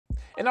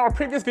In our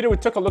previous video, we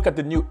took a look at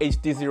the new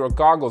HDZero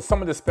goggles,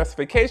 some of the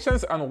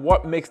specifications, and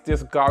what makes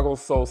this goggle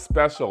so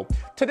special.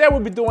 Today, we'll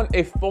be doing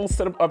a full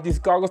setup of these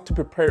goggles to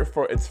prepare it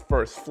for its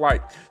first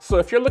flight. So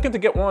if you're looking to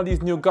get one of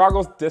these new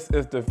goggles, this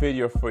is the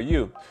video for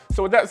you.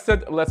 So with that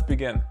said, let's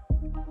begin.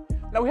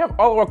 Now we have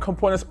all of our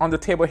components on the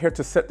table here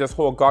to set this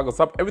whole goggles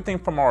up. Everything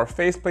from our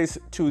faceplates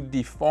to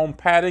the foam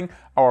padding,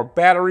 our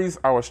batteries,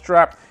 our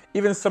strap,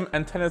 even some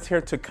antennas here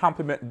to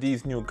complement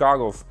these new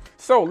goggles.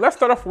 So let's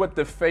start off with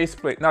the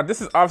faceplate. Now this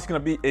is obviously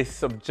going to be a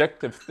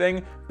subjective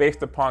thing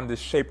based upon the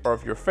shape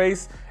of your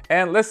face.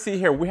 And let's see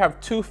here, we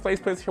have two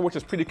faceplates here, which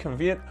is pretty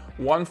convenient.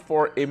 One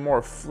for a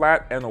more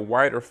flat and a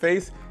wider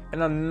face,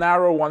 and a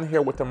narrow one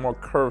here with a more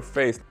curved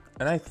face.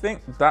 And I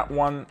think that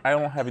one, I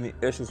don't have any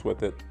issues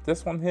with it.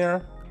 This one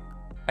here,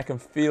 I can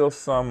feel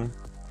some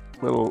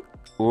little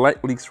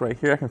light leaks right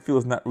here. I can feel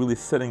it's not really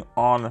sitting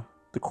on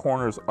the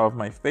corners of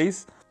my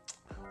face.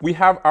 We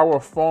have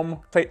our foam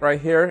plate right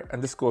here,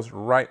 and this goes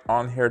right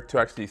on here to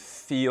actually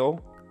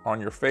seal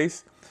on your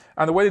face.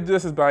 And the way to do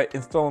this is by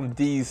installing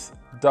these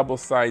double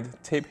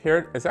side tape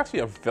here. It's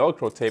actually a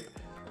Velcro tape.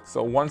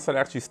 So one side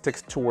actually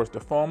sticks towards the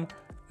foam,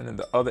 and then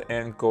the other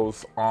end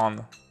goes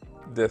on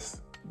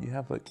this. You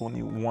have like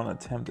only one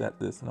attempt at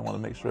this, and I want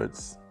to make sure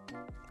it's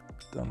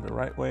done the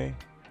right way.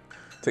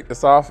 Take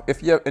this off.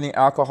 If you have any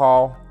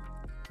alcohol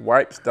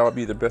wipes, that would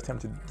be the best time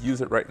to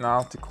use it right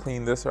now to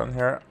clean this on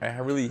here.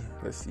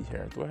 Let's see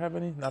here. Do I have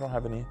any? No, I don't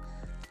have any,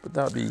 but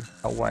that would be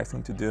a wise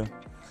thing to do.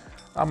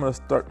 I'm gonna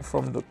start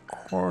from the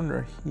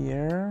corner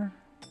here.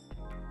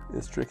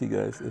 It's tricky,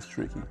 guys, it's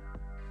tricky.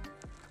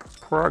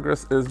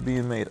 Progress is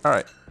being made. All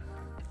right,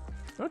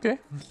 okay,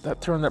 that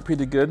turned out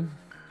pretty good.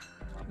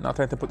 Now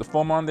time to put the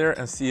foam on there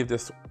and see if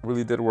this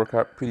really did work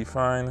out pretty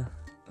fine.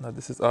 Now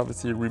this is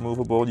obviously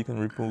removable. You can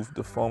remove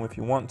the foam if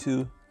you want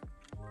to.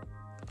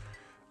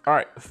 All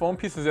right, the foam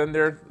piece is in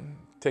there.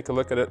 Take a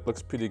look at it,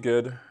 looks pretty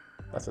good.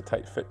 That's a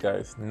tight fit,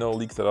 guys. No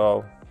leaks at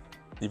all,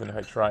 even if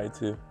I tried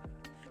to.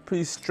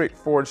 Pretty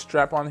straightforward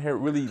strap on here,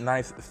 really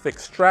nice thick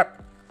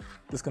strap.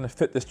 Just gonna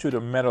fit this through the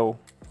metal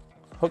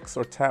hooks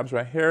or tabs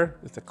right here.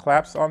 There's the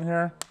clamps on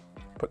here.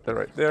 Put that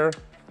right there.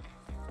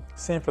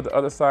 Same for the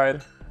other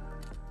side.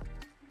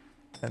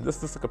 And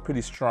this looks like a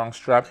pretty strong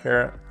strap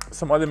here.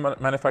 Some other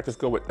manufacturers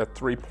go with a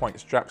 3-point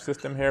strap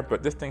system here,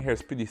 but this thing here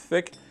is pretty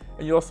thick.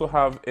 And you also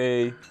have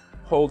a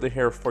holder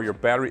here for your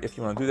battery if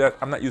you want to do that.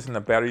 I'm not using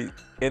the battery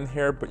in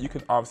here, but you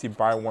can obviously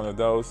buy one of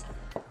those.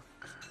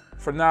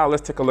 For now,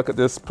 let's take a look at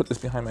this. Put this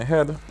behind my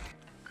head.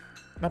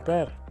 Not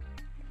bad.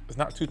 It's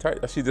not too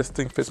tight. Actually, this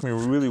thing fits me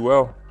really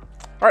well.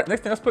 All right,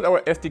 next thing, let's put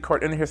our SD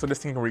card in here so this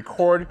thing can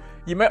record.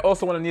 You might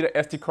also want to need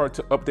an SD card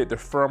to update the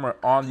firmware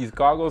on these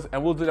goggles,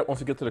 and we'll do that once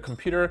we get to the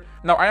computer.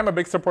 Now, I am a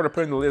big supporter of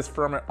putting the latest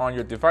firmware on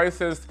your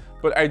devices,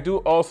 but I do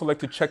also like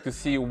to check to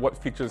see what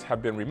features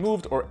have been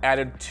removed or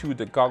added to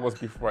the goggles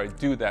before I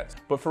do that.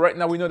 But for right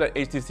now, we know that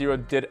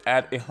HDZero did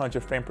add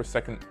 100 frame per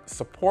second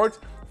support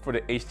for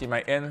the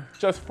HDMI in,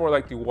 just for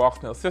like the walk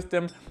snail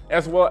system,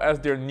 as well as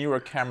their newer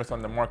cameras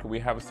on the market. We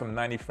have some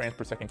 90 frames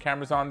per second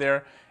cameras on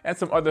there, and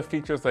some other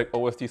features like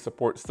OSD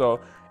support. So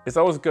it's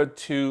always good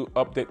to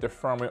update the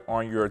firmware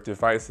on your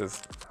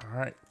devices. All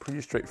right,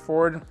 pretty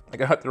straightforward. I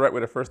got it the right way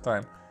the first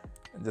time.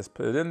 And just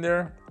put it in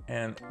there,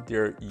 and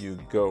there you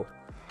go.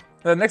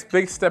 Now, the next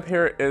big step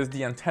here is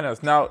the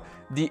antennas. Now,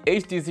 the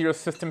HDZero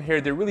system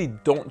here, they really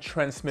don't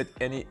transmit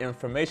any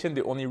information,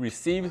 they only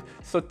receive.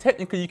 So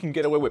technically you can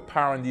get away with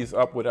powering these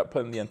up without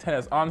putting the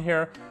antennas on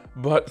here.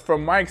 But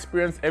from my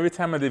experience, every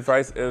time a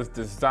device is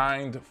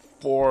designed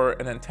for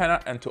an antenna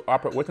and to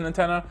operate with an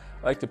antenna,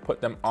 I like to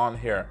put them on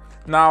here.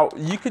 Now,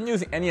 you can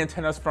use any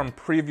antennas from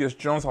previous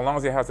drones as long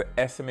as it has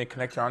an SMA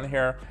connector on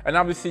here. And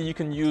obviously you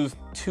can use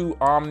two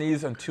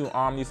Omnis and two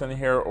Omnis in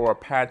here, or a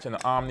patch and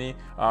an Omni.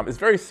 It's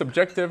very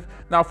subjective.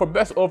 Now, for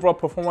best overall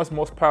performance,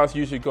 most pilots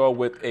usually go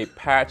with a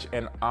patch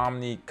and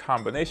Omni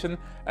combination,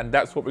 and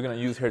that's what we're gonna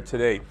use here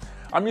today.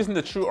 I'm using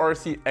the True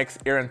RC X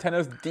Air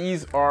antennas.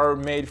 These are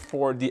made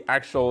for the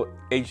actual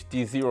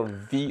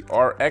HDZero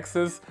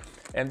VRXs.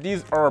 And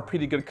these are a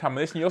pretty good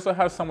combination. You also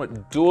have some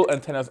with dual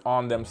antennas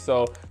on them.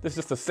 So this is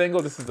just a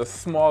single, this is a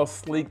small,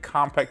 sleek,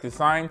 compact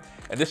design,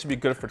 and this should be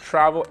good for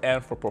travel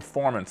and for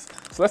performance.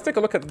 So let's take a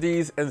look at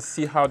these and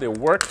see how they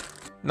work.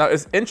 Now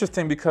it's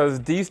interesting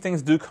because these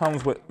things do come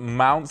with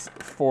mounts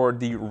for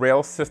the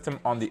rail system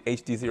on the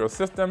HDZero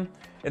system.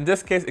 In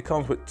this case, it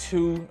comes with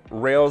two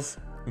rails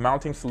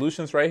mounting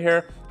solutions right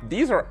here.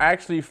 These are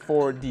actually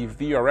for the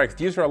VRX.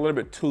 These are a little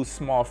bit too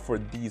small for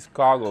these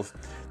goggles.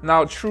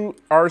 Now, True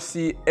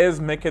RC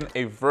is making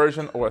a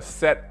version or a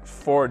set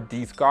for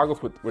these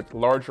goggles with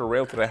larger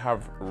rails that I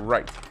have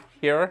right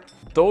here.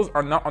 Those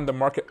are not on the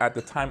market at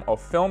the time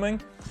of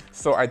filming,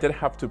 so I did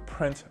have to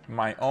print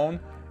my own,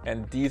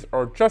 and these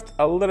are just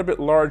a little bit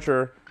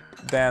larger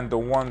than the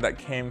one that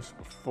came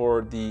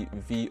for the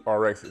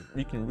VRX.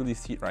 You can really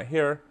see it right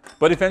here.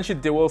 But eventually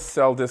they will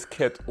sell this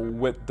kit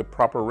with the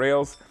proper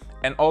rails,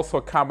 and also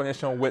a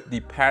combination with the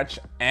patch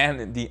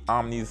and the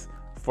Omnis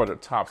for the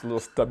tops, little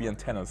stubby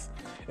antennas.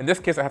 In this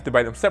case, I have to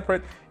buy them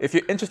separate. If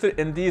you're interested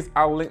in these,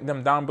 I'll link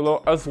them down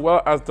below, as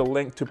well as the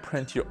link to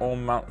print your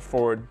own mount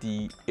for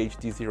the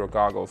HDZero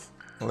goggles.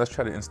 Let's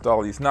try to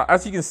install these. Now,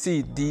 as you can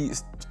see, the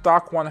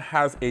stock one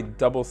has a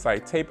double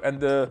side tape, and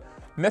the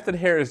method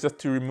here is just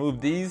to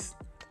remove these,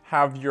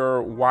 have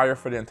your wire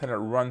for the antenna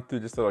run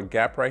through this little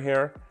gap right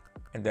here,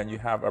 and then you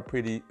have a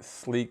pretty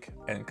sleek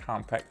and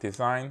compact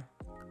design.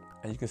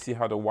 And you can see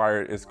how the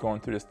wire is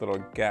going through this little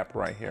gap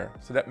right here.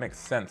 So that makes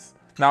sense.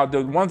 Now,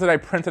 the ones that I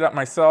printed up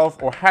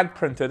myself, or had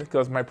printed,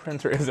 because my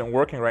printer isn't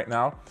working right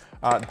now,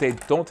 they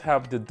don't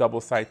have the double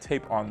side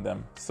tape on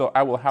them. So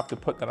I will have to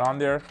put that on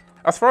there.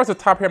 As far as the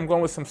top here, I'm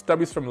going with some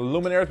stubbies from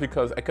Luminaires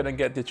because I couldn't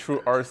get the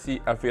true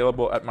RC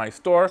available at my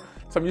store.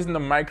 So I'm using the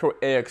Micro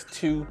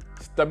AX2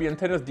 stubby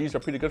antennas. These are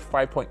pretty good,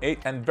 5.8,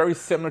 and very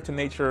similar to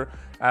nature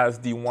as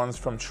the ones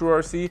from True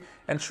RC.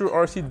 And True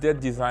RC did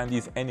design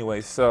these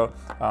anyway, so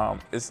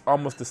it's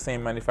almost the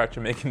same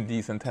manufacturer making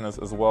these antennas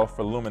as well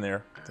for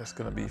Luminaire. That's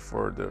gonna be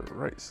for the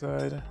right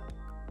side,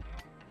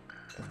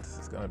 and this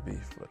is gonna be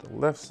for the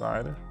left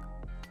side.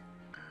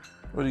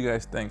 What do you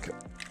guys think?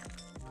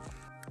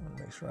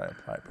 Make sure I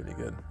apply pretty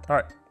good. All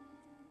right,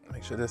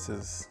 make sure this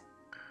is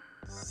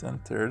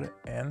centered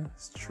and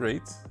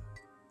straight.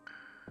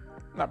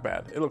 Not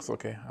bad, it looks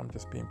okay. I'm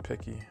just being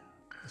picky.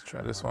 Let's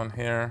try this one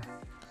here.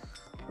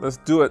 Let's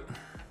do it.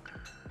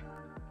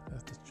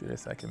 That's the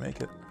straightest I can make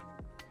it.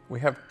 We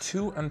have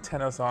 2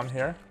 antennas on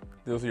here.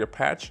 Those are your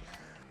patch.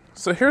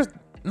 So here's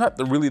not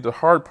really the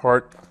hard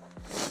part.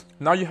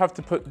 Now you have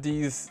to put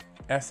these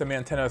SMA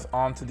antennas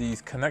onto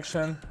these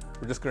connections.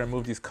 We're just gonna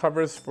remove these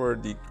covers for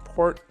the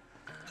port.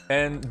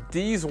 And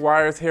these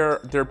wires here,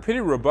 they're pretty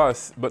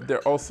robust, but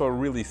they're also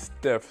really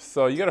stiff.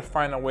 So you gotta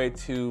find a way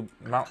to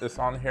mount this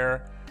on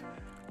here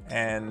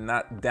and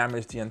not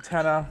damage the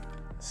antenna.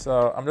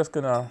 So I'm just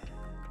gonna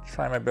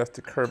try my best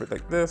to curve it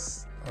like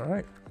this. All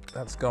right,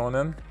 that's going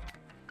in.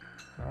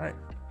 All right,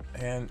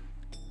 and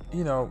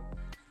you know,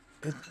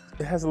 it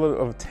has a little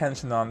of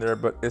tension on there,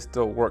 but it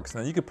still works.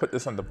 Now you could put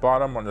this on the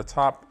bottom or on the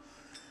top.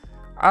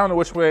 I don't know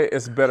which way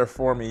is better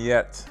for me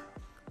yet.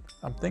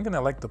 I'm thinking I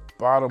like the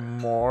bottom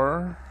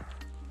more.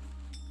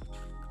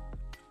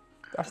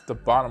 That's the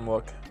bottom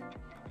look.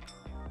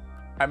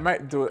 I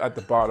might do it at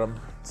the bottom.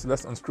 So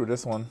let's unscrew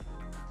this one.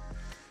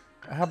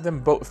 I have them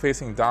both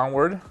facing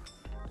downward.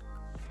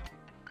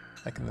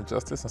 I can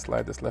adjust this and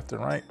slide this left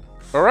and right.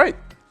 All right,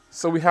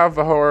 so we have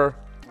our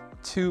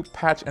 2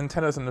 patch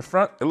antennas in the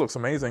front. It looks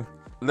amazing.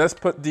 Let's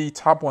put the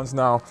top ones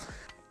now.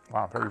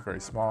 Wow, very,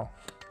 very small.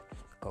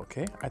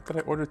 Okay, I thought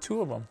I ordered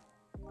 2 of them.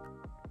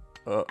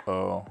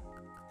 Uh-oh.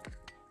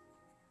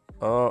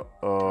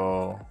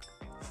 Uh-oh.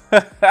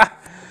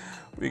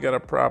 We got a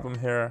problem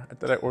here. I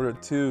thought I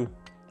ordered 2.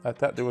 I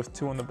thought there was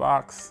 2 in the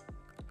box.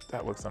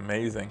 That looks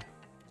amazing.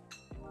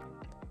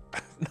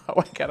 Now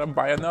I gotta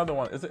buy another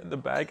one. Is it in the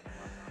bag?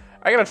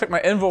 I gotta check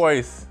my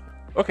invoice.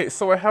 Okay,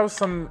 so I have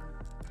some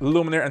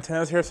Luminaire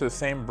antennas here, so the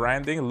same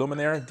branding,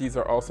 Luminaire. These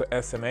are also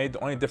SMA. The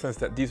only difference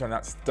is that these are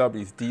not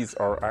stubbies. These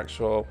are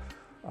actual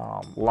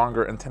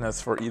longer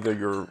antennas for either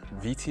your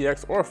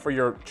VTX or for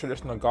your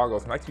traditional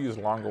goggles. I like to use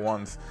longer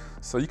ones.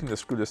 So you can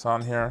just screw this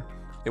on here.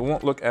 It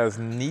won't look as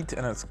neat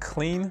and as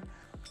clean,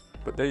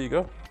 but there you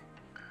go.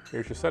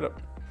 Here's your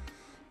setup.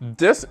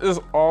 This is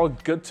all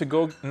good to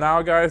go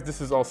now, guys.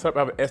 This is all set up. I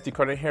have an SD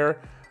card in here.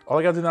 All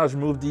I gotta do now is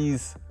remove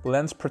these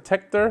lens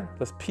protector.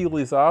 Let's peel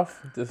these off.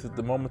 This is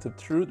the moment of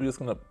truth. We're just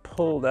gonna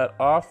pull that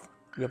off.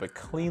 We have a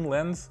clean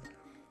lens.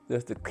 This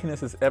is the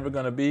cleanest it's ever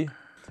gonna be.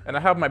 And I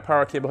have my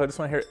power cable here. This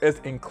one here is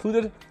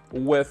included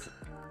with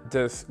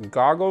this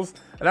goggles.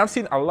 And I've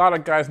seen a lot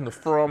of guys in the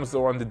forums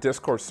or on the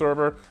Discord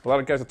server, a lot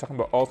of guys are talking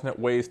about alternate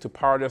ways to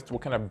power this,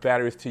 what kind of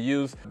batteries to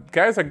use.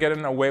 Guys are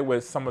getting away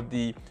with some of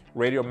the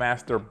Radio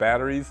Master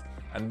batteries,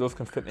 and those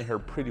can fit in here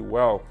pretty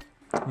well.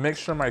 Make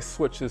sure my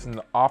switch is in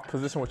the off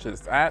position, which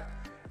it's at,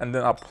 and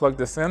then I'll plug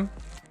this in,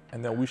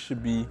 and then we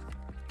should be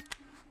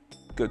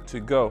good to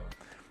go.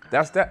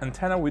 That's that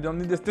antenna. We don't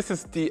need this. This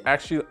is the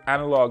actual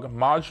analog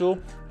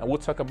module, and we'll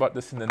talk about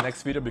this in the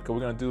next video because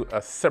we're gonna do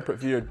a separate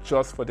video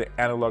just for the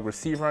analog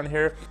receiver on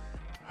here.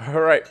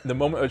 All right, the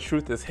moment of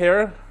truth is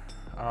here.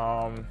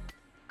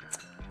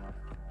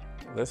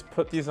 Let's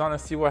put these on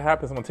and see what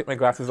happens. I'm gonna take my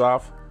glasses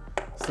off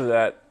so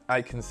that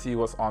I can see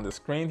what's on the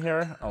screen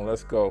here, and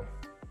let's go.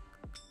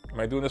 Am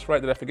I doing this right?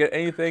 Did I forget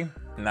anything?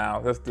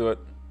 Now, let's do it.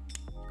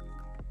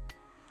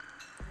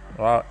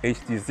 Wow,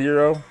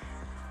 HDZero.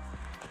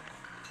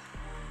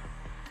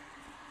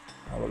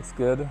 That looks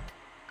good.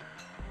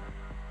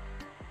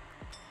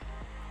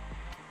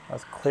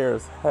 That's clear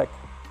as heck.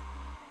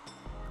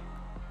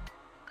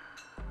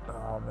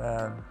 Oh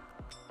man.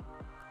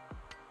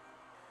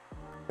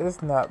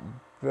 It's not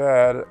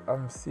bad.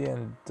 I'm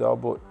seeing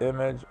double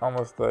image,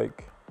 almost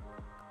like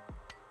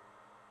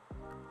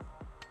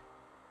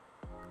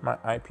my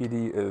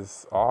IPD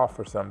is off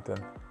or something.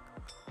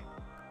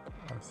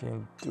 I'm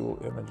seeing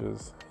dual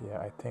images. Yeah,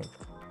 I think,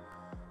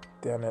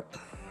 damn it.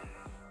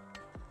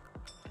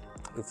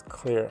 It's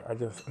clear.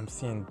 I'm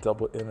seeing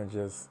double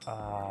images.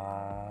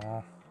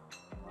 I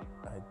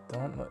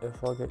Don't know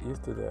if I'll get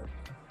used to that.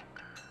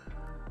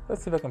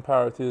 Let's see if I can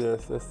power through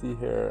this. Let's see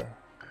here.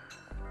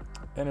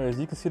 Anyways,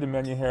 you can see the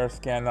menu here.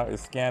 Scan now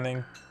is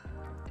scanning.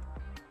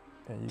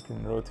 And you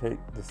can rotate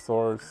the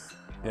source,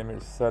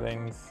 image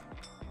settings,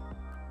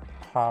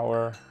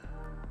 power,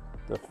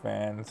 the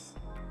fans,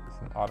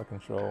 some auto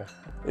control.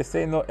 They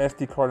say no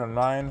SD card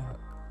online.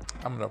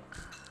 I'm gonna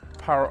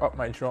power up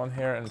my drone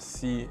here and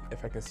see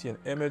if I can see an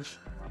image.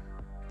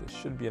 There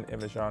should be an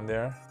image on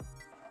there.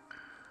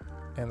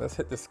 And let's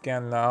hit the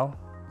scan now.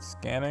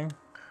 Scanning.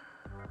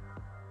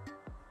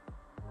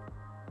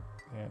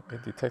 And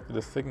it detected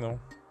the signal.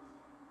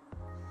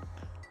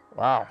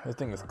 Wow, this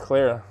thing is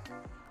clear.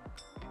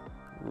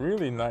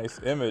 Really nice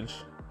image.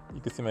 You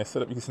can see my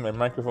setup, you can see my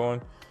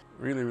microphone.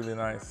 Really, really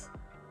nice.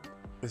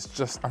 It's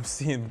just, I'm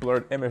seeing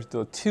blurred image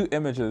though. 2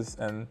 images,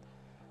 and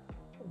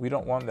we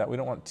don't want that. We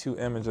don't want 2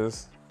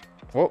 images.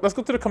 Well, let's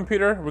go to the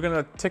computer. We're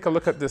gonna take a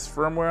look at this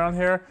firmware on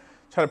here.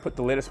 Try to put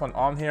the latest one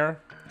on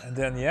here. And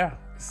then yeah,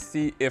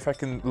 see if I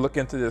can look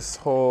into this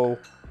whole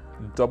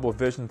double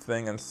vision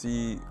thing and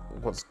see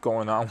what's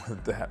going on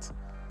with that.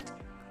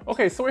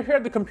 Okay, so we're here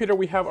at the computer.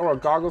 We have our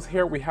goggles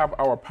here, we have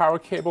our power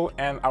cable,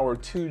 and our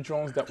 2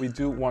 drones that we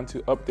do want to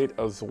update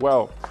as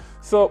well.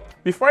 So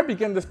before I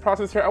begin this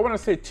process here, I want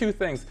to say 2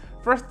 things.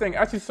 First thing,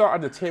 as you saw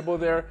at the table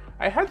there,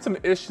 I had some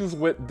issues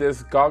with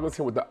this goggles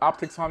here with the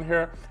optics on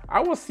here. I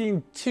was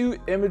seeing 2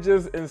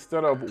 images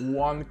instead of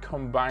 1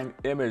 combined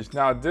image.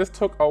 Now this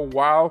took a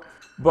while,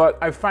 but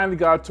I finally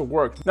got it to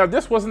work. Now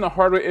this wasn't a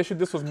hardware issue,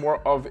 this was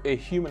more of a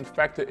human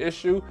factor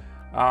issue.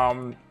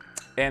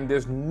 And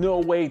there's no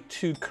way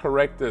to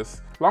correct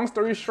this. Long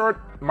story short,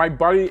 my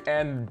body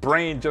and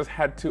brain just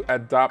had to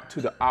adapt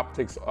to the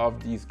optics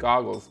of these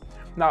goggles.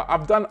 Now,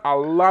 I've done a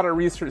lot of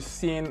research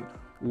seeing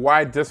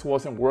why this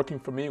wasn't working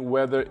for me,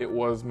 whether it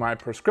was my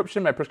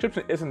prescription. My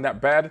prescription isn't that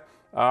bad.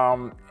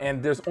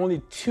 And there's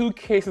only 2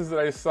 cases that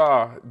I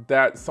saw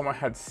that someone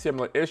had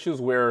similar issues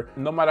where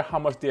no matter how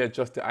much they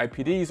adjust the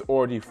IPDs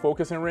or the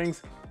focusing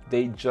rings,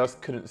 they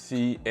just couldn't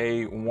see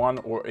a 1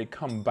 or a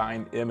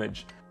combined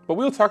image. But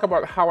we'll talk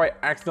about how I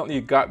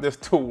accidentally got this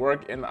to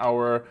work in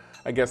our,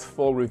 I guess,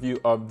 full review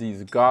of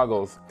these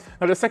goggles.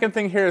 Now the second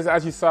thing here is,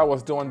 as you saw, I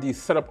was doing the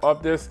setup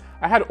of this.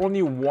 I had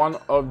only 1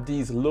 of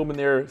these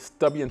Luminaire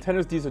stubby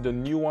antennas. These are the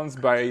new ones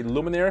by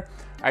Luminaire.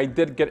 I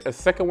did get a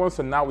second one,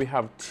 so now we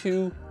have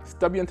 2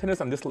 stubby antennas,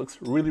 and this looks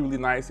really, really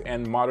nice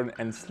and modern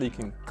and sleek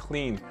and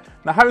clean.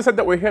 Now, having said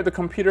that, we're here at the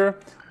computer.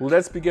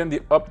 Let's begin the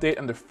update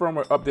and the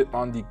firmware update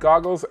on the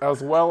goggles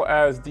as well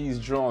as these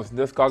drones.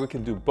 This goggle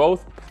can do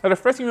both. Now, the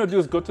first thing you're gonna do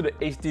is go to the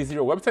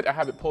HDZero website. I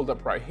have it pulled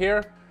up right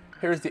here.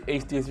 Here's the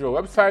HDZero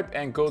website,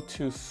 and go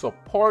to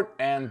support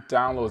and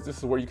downloads. This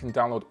is where you can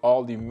download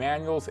all the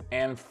manuals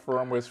and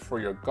firmwares for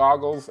your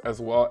goggles as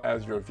well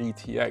as your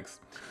VTX.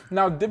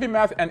 Now,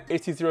 DiviMath and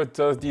HDZero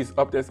does these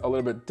updates a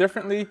little bit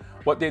differently.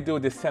 What they do,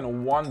 they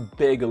send 1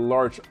 big,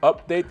 large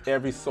update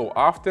every so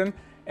often,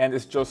 and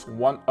it's just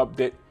 1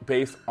 update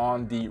based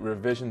on the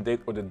revision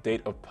date or the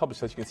date of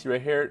publish. As you can see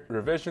right here,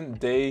 revision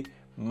day,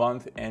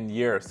 month, and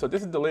year. So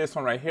this is the latest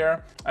one right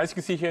here. As you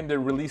can see here in the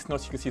release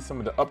notes, you can see some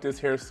of the updates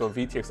here. So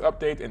VTX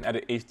update and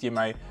added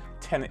HDMI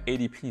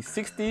 1080p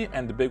 60,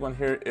 and the big one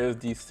here is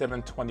the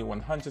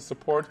 720/100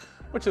 support,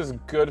 which is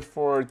good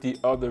for the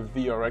other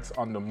VRX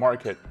on the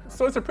market.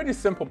 So it's a pretty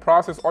simple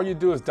process. All you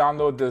do is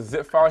download the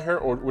zip file here,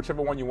 or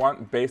whichever one you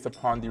want based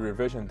upon the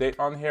revision date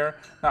on here.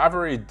 Now I've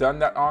already done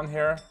that on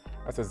here.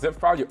 That's a zip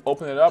file. You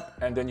open it up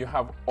and then you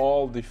have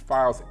all the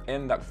files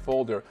in that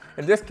folder.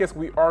 In this case,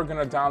 we are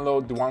gonna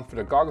download the one for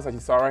the goggles that you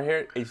saw right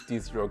here,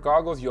 HDZero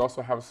goggles. You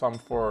also have some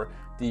for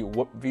the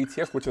Whoop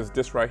VTX, which is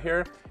this right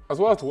here, as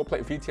well as the Whoop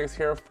Light VTX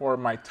here for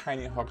my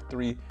Tiny Hawk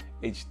 3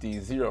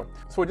 HDZero.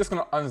 So we're just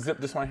gonna unzip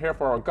this one here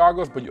for our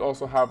goggles, but you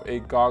also have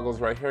a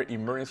goggles right here,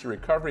 emergency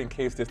recovery in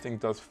case this thing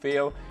does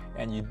fail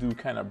and you do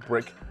kind of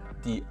brick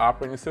the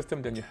operating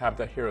system, then you have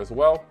that here as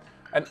well.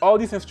 And all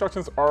these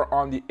instructions are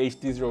on the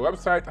HDZero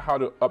website, how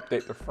to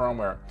update the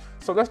firmware.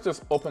 So let's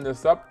just open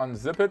this up,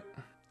 unzip it,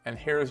 and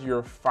here's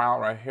your file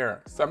right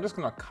here. So I'm just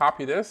gonna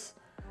copy this,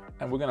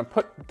 and we're gonna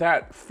put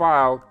that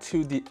file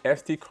to the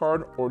SD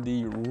card or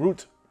the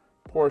root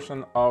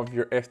portion of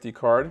your SD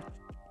card.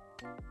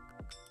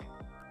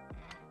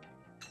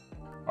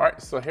 All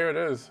right, so here it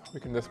is. We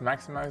can just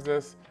maximize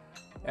this.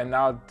 And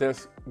now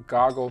this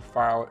goggle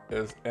file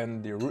is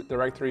in the root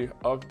directory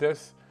of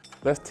this.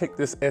 Let's take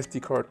this SD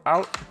card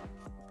out.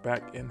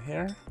 Back in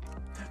here.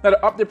 Now the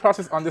update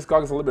process on this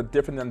goggle is a little bit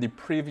different than the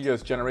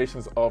previous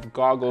generations of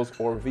goggles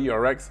or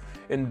VRX.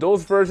 In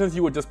those versions,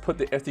 you would just put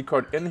the SD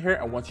card in here,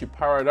 and once you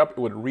power it up, it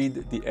would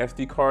read the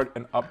SD card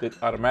and update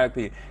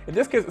automatically. In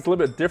this case, it's a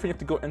little bit different. You have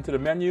to go into the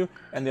menu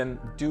and then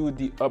do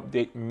the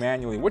update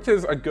manually, which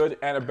is a good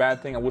and a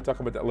bad thing, and we'll talk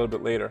about that a little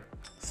bit later.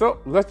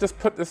 So let's just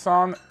put this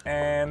on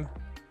and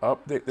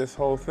update this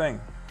whole thing.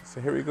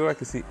 So here we go. I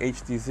can see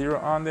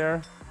HDZero on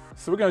there.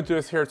 So we're gonna do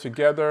this here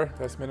together.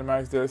 Let's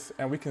minimize this,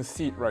 and we can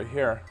see it right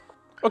here.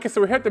 Okay, so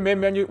we're here at the main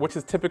menu, which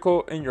is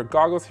typical in your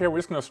goggles here. We're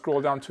just gonna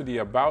scroll down to the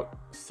About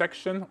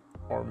section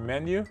or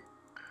menu,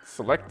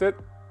 select it.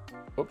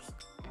 Oops,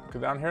 Go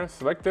down here,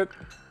 select it,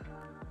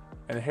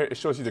 and here it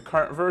shows you the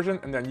current version,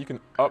 and then you can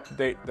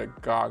update the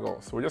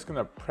goggle. So we're just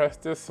gonna press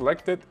this,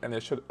 select it, and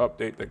it should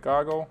update the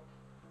goggle.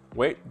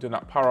 Wait, do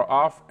not power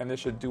off, and it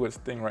should do its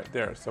thing right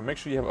there. So make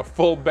sure you have a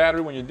full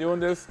battery when you're doing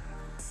this.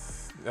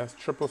 That's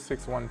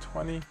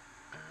 666-120.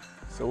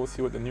 So we'll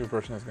see what the new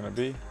version is gonna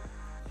be.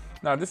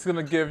 Now this is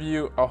gonna give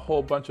you a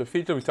whole bunch of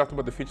features. We talked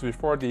about the features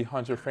before, the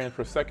 100 frames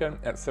per second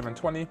at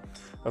 720,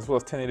 as well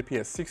as 1080p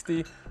at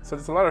 60. So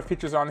there's a lot of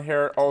features on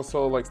here.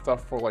 Also like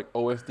stuff for like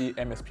OSD,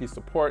 MSP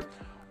support.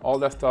 All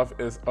that stuff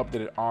is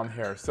updated on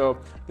here. So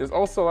there's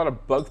also a lot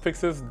of bug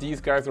fixes.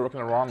 These guys are working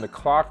around the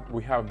clock.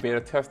 We have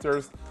beta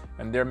testers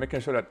and they're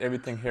making sure that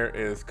everything here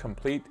is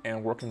complete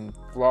and working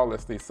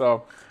flawlessly.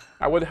 So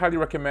I would highly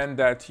recommend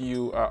that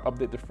you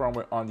update the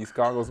firmware on these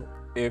goggles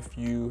if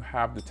you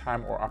have the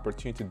time or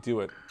opportunity to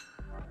do it.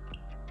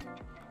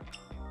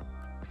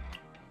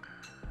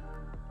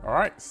 All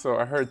right, so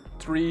I heard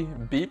 3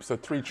 beeps or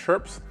 3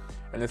 chirps,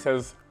 and it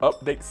says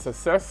update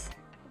success,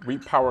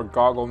 repower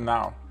goggle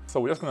now. So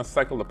we're just gonna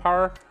cycle the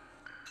power,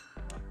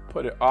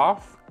 put it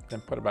off,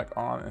 then put it back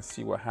on and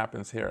see what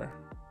happens here.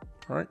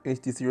 All right,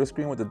 HDZero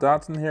screen with the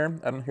dots in here.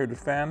 I don't hear the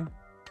fan.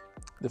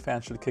 The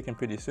fan should kick in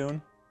pretty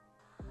soon.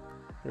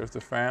 Here's the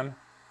fan.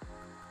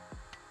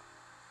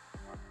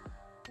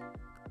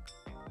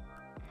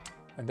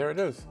 And there it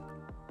is.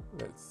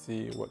 Let's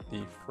see what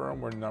the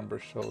firmware number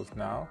shows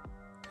now.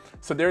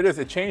 So there it is,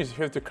 it changed.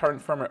 Here's the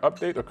current firmware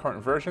update or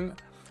current version,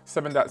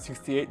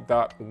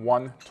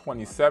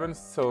 7.68.127.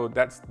 So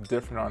that's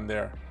different on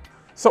there.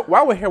 So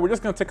while we're here, we're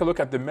just gonna take a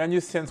look at the menu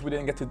since we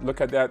didn't get to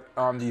look at that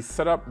on the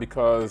setup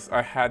because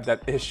I had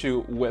that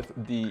issue with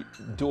the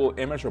dual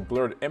image or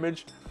blurred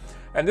image.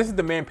 And this is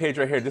the main page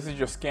right here. This is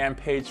your scan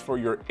page for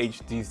your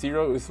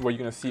HDZero. This is where you're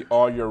gonna see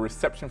all your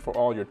reception for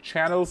all your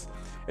channels.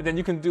 And then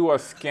you can do a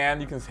scan.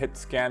 You can hit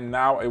scan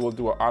now. It will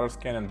do an auto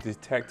scan and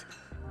detect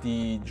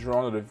the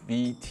drone or the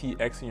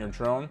VTX in your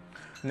drone.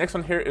 The next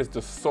one here is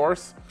the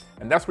source,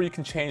 and that's where you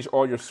can change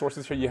all your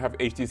sources. Here you have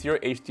HDZero,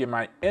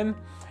 HDMI in,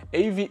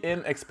 AV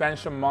in,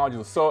 expansion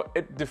module. So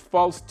it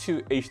defaults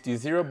to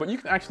HDZero, but you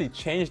can actually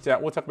change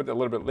that. We'll talk about that a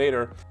little bit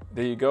later.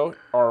 There you go,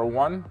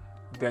 R1.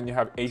 Then you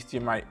have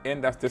HDMI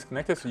in, that's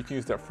disconnected, so you can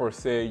use that for,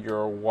 say,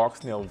 your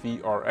Walksnail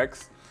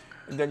VRX.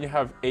 And then you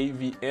have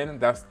AV in,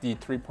 that's the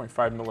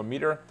 3.5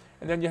 millimeter.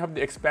 And then you have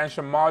the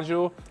expansion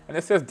module, and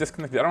it says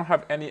disconnected. I don't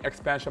have any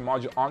expansion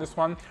module on this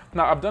one.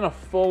 Now, I've done a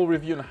full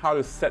review on how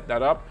to set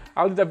that up.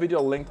 I'll leave that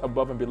video linked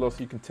above and below so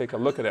you can take a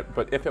look at it.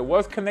 But if it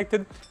was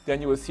connected,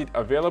 then you will see it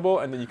available,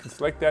 and then you can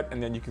select that,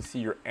 and then you can see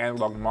your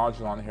analog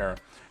module on here.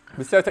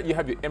 Besides that, you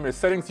have your image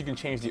settings. You can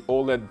change the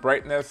OLED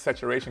brightness,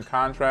 saturation,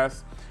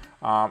 contrast,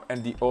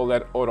 and the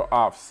OLED auto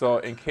off. So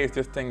in case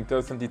this thing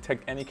doesn't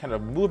detect any kind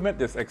of movement,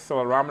 there's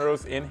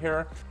accelerometers in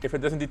here. If it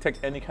doesn't detect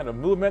any kind of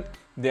movement,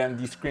 then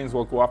these screens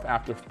will go off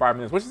after 5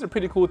 minutes, which is a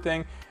pretty cool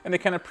thing. And it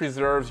kind of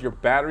preserves your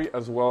battery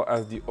as well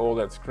as the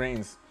OLED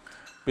screens.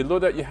 Below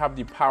that, you have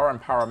the power and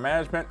power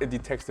management. It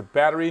detects the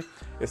battery.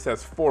 It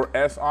says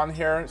 4S on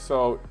here.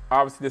 So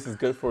obviously this is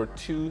good for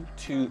 2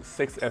 to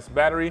 6S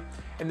battery.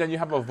 And then you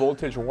have a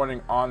voltage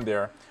warning on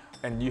there.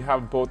 And you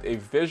have both a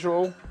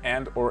visual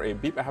and or a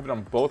beep. I have it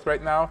on both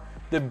right now.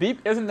 The beep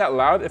isn't that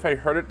loud if I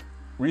heard it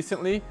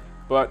recently,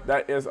 but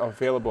that is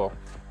available.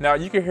 Now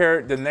you can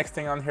hear the next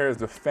thing on here is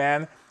the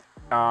fan.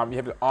 You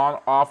have the on,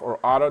 off, or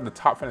auto. The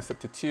top fan is set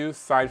to 2,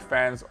 side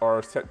fans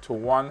are set to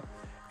 1.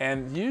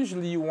 And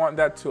usually you want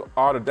that to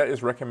auto. That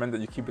is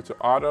recommended you keep it to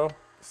auto.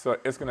 So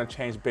it's gonna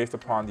change based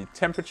upon the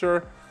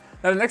temperature.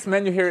 Now the next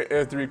menu here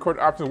is the record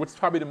options, which is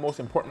probably the most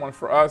important one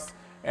for us.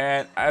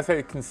 And as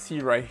I can see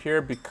right here,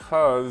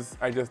 because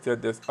I just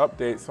did this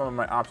update, some of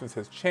my options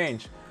has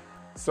changed.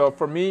 So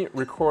for me,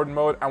 record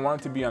mode, I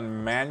want it to be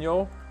on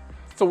manual.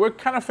 So we're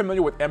kind of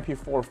familiar with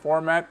MP4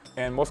 format,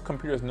 and most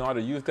computers know how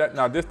to use that.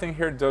 Now this thing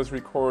here does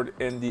record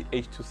in the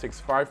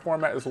H.265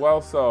 format as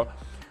well, so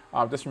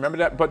just remember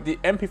that. But the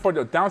MP4,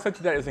 the downside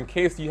to that is in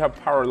case you have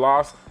power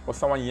loss or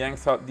someone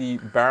yanks out the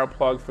barrel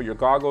plug for your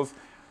goggles,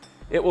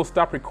 it will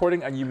stop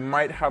recording and you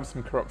might have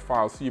some corrupt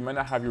files. So you might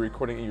not have your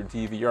recording in your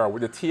DVR.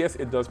 With the TS,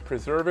 it does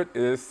preserve it,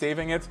 it is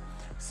saving it.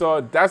 So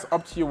that's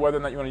up to you whether or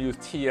not you want to use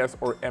TS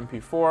or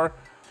MP4.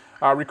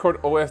 Record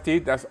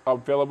OSD, that's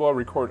available.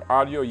 Record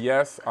audio,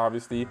 yes,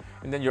 obviously.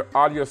 And then your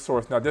audio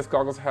source. Now this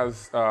goggles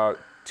has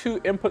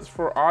 2 inputs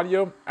for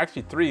audio,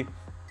 actually 3.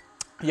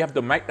 You have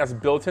the mic that's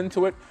built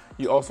into it.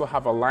 You also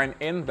have a line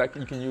in that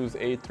you can use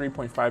a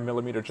 3.5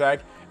 millimeter jack,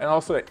 and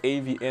also an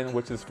AV in,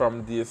 which is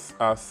from this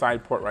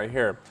side port right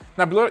here.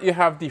 Now below it, you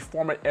have the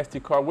format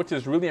SD card, which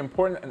is really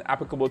important and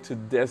applicable to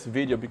this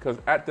video because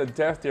at the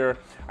desk there,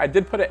 I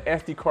did put an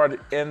SD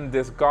card in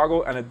this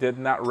goggle and it did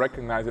not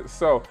recognize it.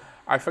 So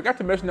I forgot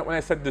to mention that when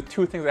I said the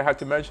 2 things I had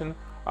to mention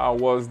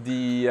was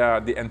the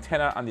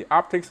antenna and the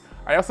optics.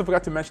 I also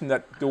forgot to mention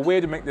that the way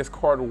to make this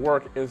card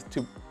work is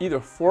to either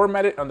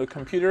format it on the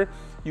computer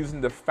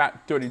using the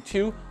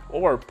FAT32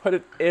 or put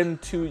it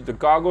into the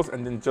goggles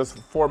and then just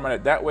format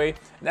it that way.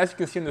 And as you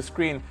can see on the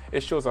screen,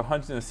 it shows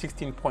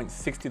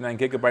 116.69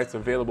 gigabytes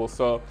available,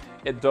 so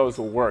it does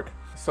work.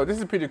 So this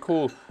is pretty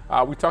cool.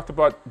 We talked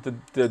about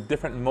the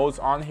different modes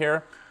on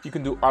here. You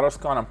can do auto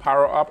scan and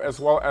power up, as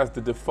well as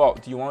the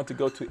default. Do you want it to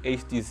go to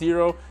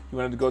HDZero? You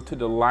want it to go to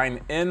the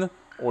line in,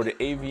 or the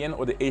AV in,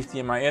 or the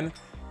HDMI in?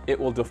 It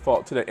will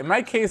default to that. In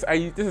my case,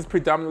 this is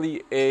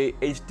predominantly a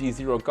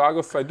HDZero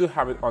goggle, so I do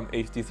have it on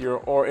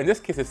HDZero, or in this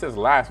case it says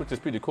last, which is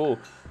pretty cool.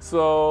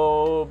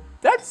 So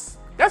that's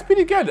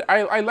pretty good.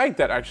 I like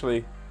that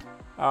actually.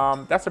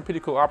 That's a pretty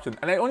cool option.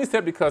 And I only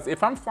said because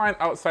if I'm flying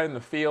outside in the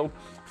field,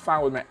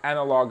 flying with my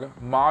analog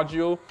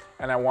module,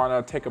 and I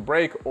want to take a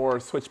break or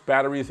switch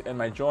batteries in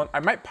my drone, I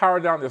might power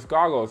down this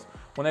goggles.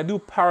 When I do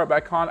power it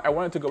back on, I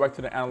want it to go back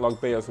to the analog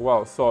bay as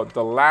well. So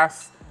the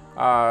last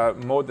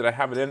mode that I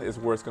have it in is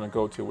where it's going to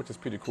go to, which is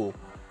pretty cool.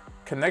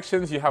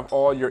 Connections, you have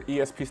all your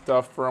ESP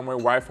stuff, firmware,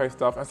 Wi-Fi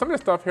stuff, and some of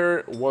the stuff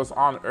here was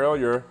on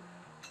earlier.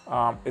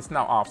 It's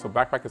now off, so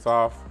backpack is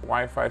off,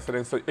 Wi-Fi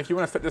settings. So if you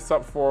want to set this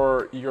up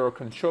for your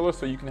controller,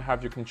 so you can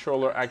have your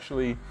controller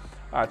actually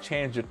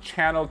change the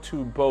channel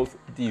to both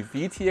the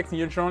VTX in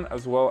your drone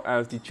as well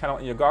as the channel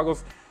in your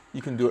goggles,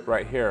 you can do it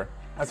right here.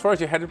 As far as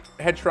your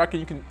head tracker,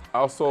 you can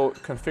also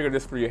configure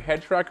this for your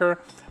head tracker.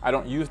 I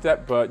don't use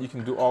that, but you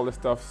can do all this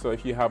stuff. So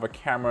if you have a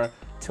camera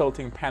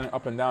tilting, panning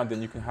up and down,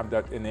 then you can have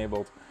that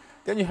enabled.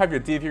 Then you have your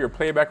DV, your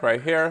playback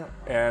right here.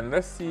 And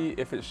let's see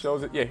if it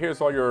shows it. Yeah,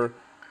 here's all your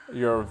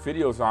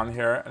videos on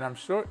here, and I'm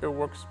sure it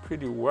works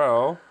pretty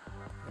well.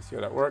 Let's see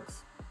how that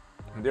works.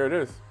 And there it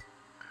is.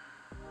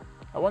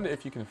 I wonder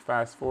if you can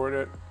fast forward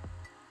it.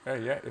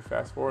 Yeah, it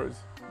fast forwards.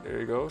 There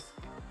it goes.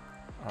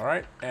 All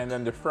right, and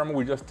then the firmware,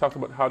 we just talked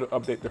about how to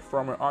update the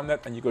firmware on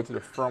that, and you go to the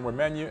firmware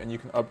menu and you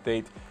can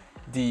update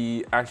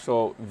the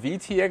actual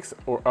VTX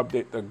or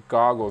update the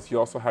goggles. You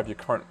also have your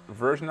current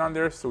version on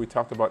there, so we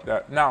talked about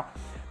that. Now,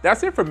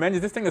 that's it for menus.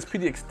 This thing is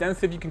pretty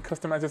extensive. You can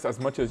customize this as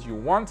much as you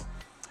want.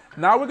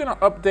 Now we're gonna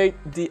update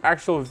the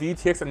actual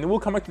VTX, and then we'll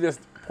come back to this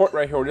port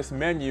right here, or this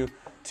menu,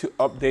 to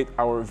update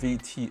our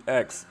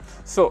VTX.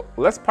 So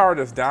let's power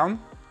this down.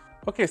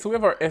 Okay, so we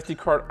have our SD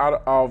card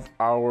out of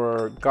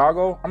our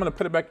goggle. I'm gonna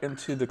put it back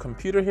into the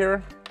computer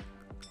here,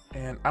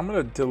 and I'm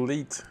gonna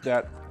delete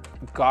that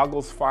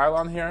goggles file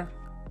on here.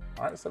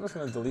 All right, so I'm just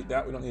gonna delete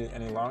that. We don't need it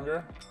any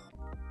longer.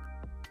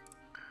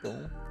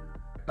 Boom.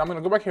 Now I'm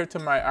gonna go back here to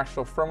my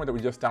actual firmware that we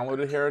just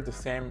downloaded here, the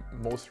same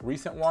most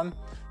recent one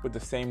with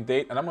the same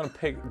date, and I'm gonna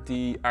pick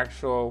the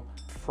actual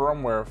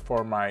firmware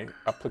for my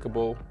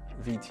applicable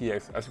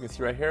VTX. As you can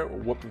see right here,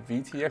 Whoop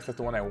VTX is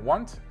the one I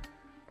want.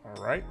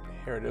 All right,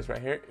 here it is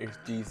right here,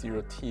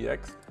 HDZero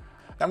TX.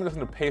 Now I'm just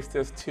gonna paste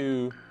this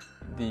to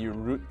the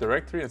root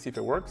directory and see if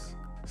it works.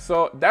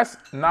 So that's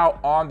now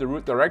on the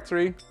root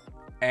directory,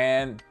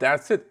 and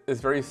that's it. It's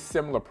a very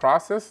similar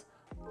process.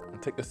 I'll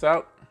take this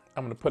out.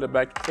 I'm gonna put it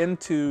back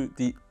into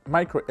the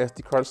micro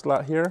SD card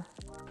slot here.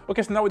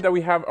 Okay, so now that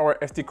we have our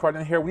SD card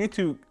in here, we need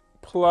to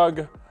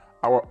plug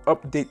our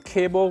update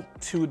cable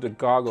to the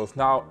goggles.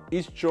 Now,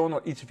 each drone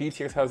or each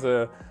VTX has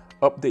a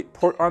update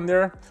port on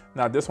there.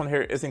 Now, this one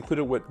here is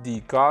included with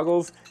the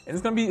goggles, and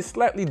it's gonna be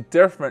slightly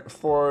different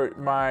for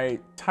my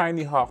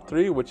Tiny Hawk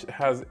 3, which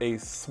has a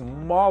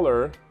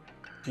smaller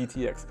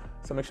VTX.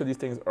 So make sure these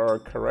things are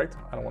correct.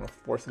 I don't wanna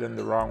force it in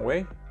the wrong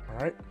way, all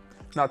right?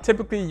 Now,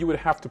 typically you would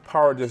have to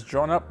power this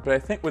drone up, but I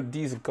think with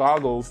these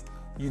goggles,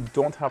 you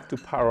don't have to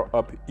power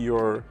up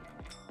your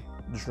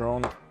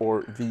drone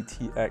or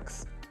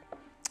VTX.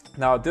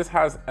 Now, this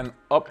has an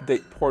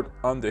update port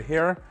under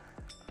here,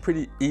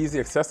 pretty easy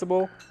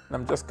accessible. And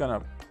I'm just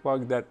gonna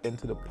plug that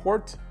into the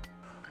port.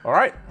 All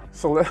right,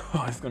 so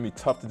it's gonna be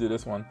tough to do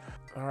this one.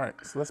 All right,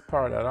 so let's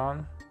power that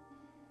on.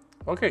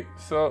 Okay,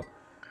 so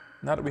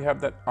now that we have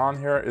that on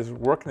here, is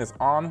working, is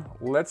on.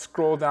 Let's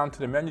scroll down to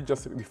the menu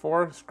just like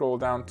before, scroll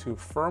down to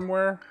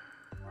firmware.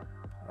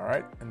 All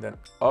right, and then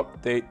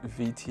update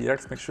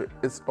VTX, make sure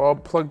it's all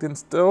plugged in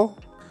still.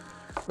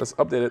 Let's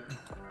update it.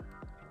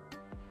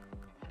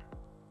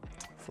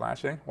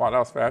 Flashing, wow, that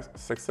was fast,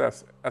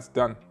 success, that's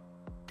done.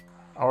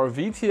 Our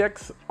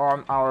VTX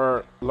on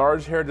our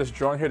large here, this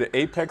drone here, the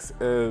Apex,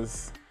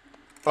 is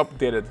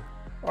updated.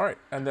 All right,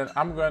 and then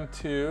I'm going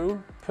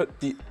to put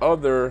the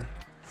other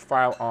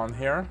file on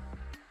here.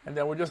 And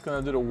then we're just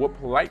gonna do the Whoop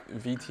Lite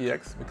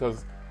VTX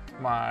because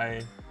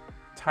my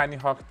Tiny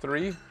Hawk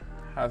 3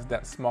 has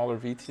that smaller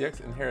VTX,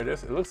 and here it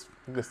is. It looks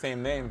like the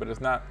same name, but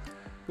it's not.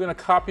 We're gonna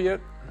copy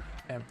it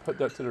and put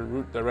that to the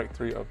root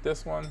directory of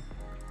this one.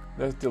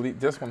 Let's delete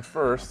this one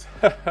first.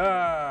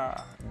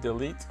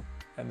 Delete,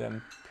 and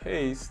then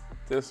paste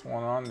this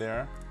one on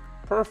there.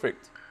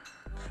 Perfect.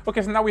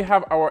 Okay, so now we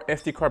have our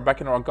SD card back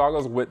in our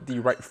goggles with the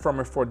right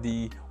firmware for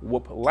the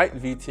Whoop Lite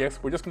VTX.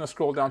 We're just gonna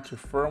scroll down to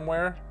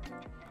firmware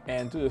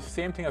and do the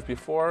same thing as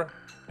before,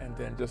 and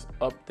then just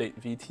update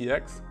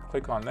VTX.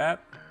 Click on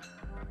that.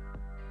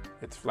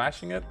 It's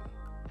flashing it.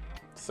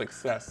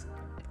 Success.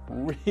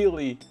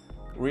 Really,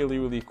 really,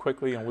 really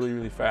quickly and really,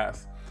 really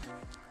fast.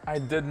 I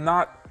did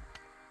not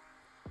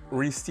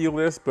reseal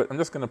this, but I'm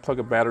just gonna plug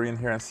a battery in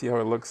here and see how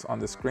it looks on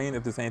the screen,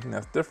 if there's anything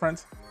that's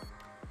different.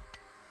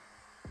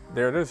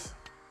 There it is.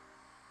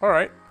 All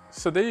right,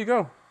 so there you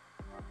go.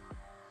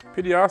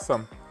 Pretty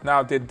awesome.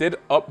 Now they did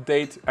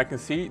update, I can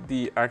see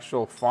the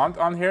actual font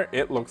on here.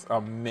 It looks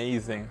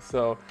amazing.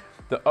 So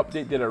the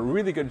update did a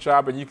really good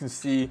job, and you can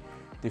see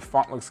the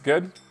font looks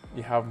good.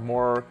 You have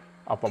more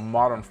of a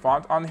modern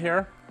font on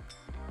here.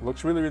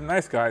 Looks really, really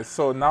nice, guys.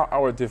 So now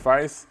our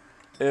device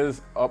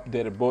is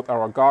updated, both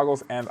our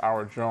goggles and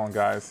our drone,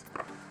 guys.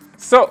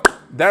 So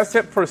that's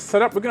it for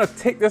setup. We're gonna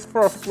take this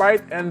for a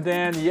flight, and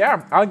then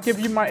yeah, I'll give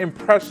you my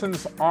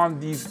impressions on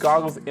these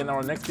goggles in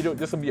our next video.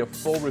 This will be a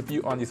full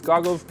review on these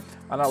goggles,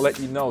 and I'll let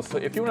you know. So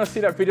if you wanna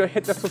see that video,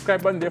 hit that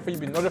subscribe button there for you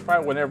to be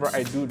notified whenever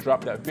I do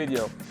drop that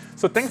video.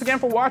 So thanks again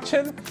for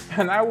watching,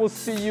 and I will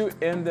see you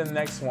in the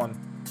next one.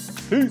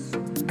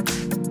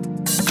 Peace.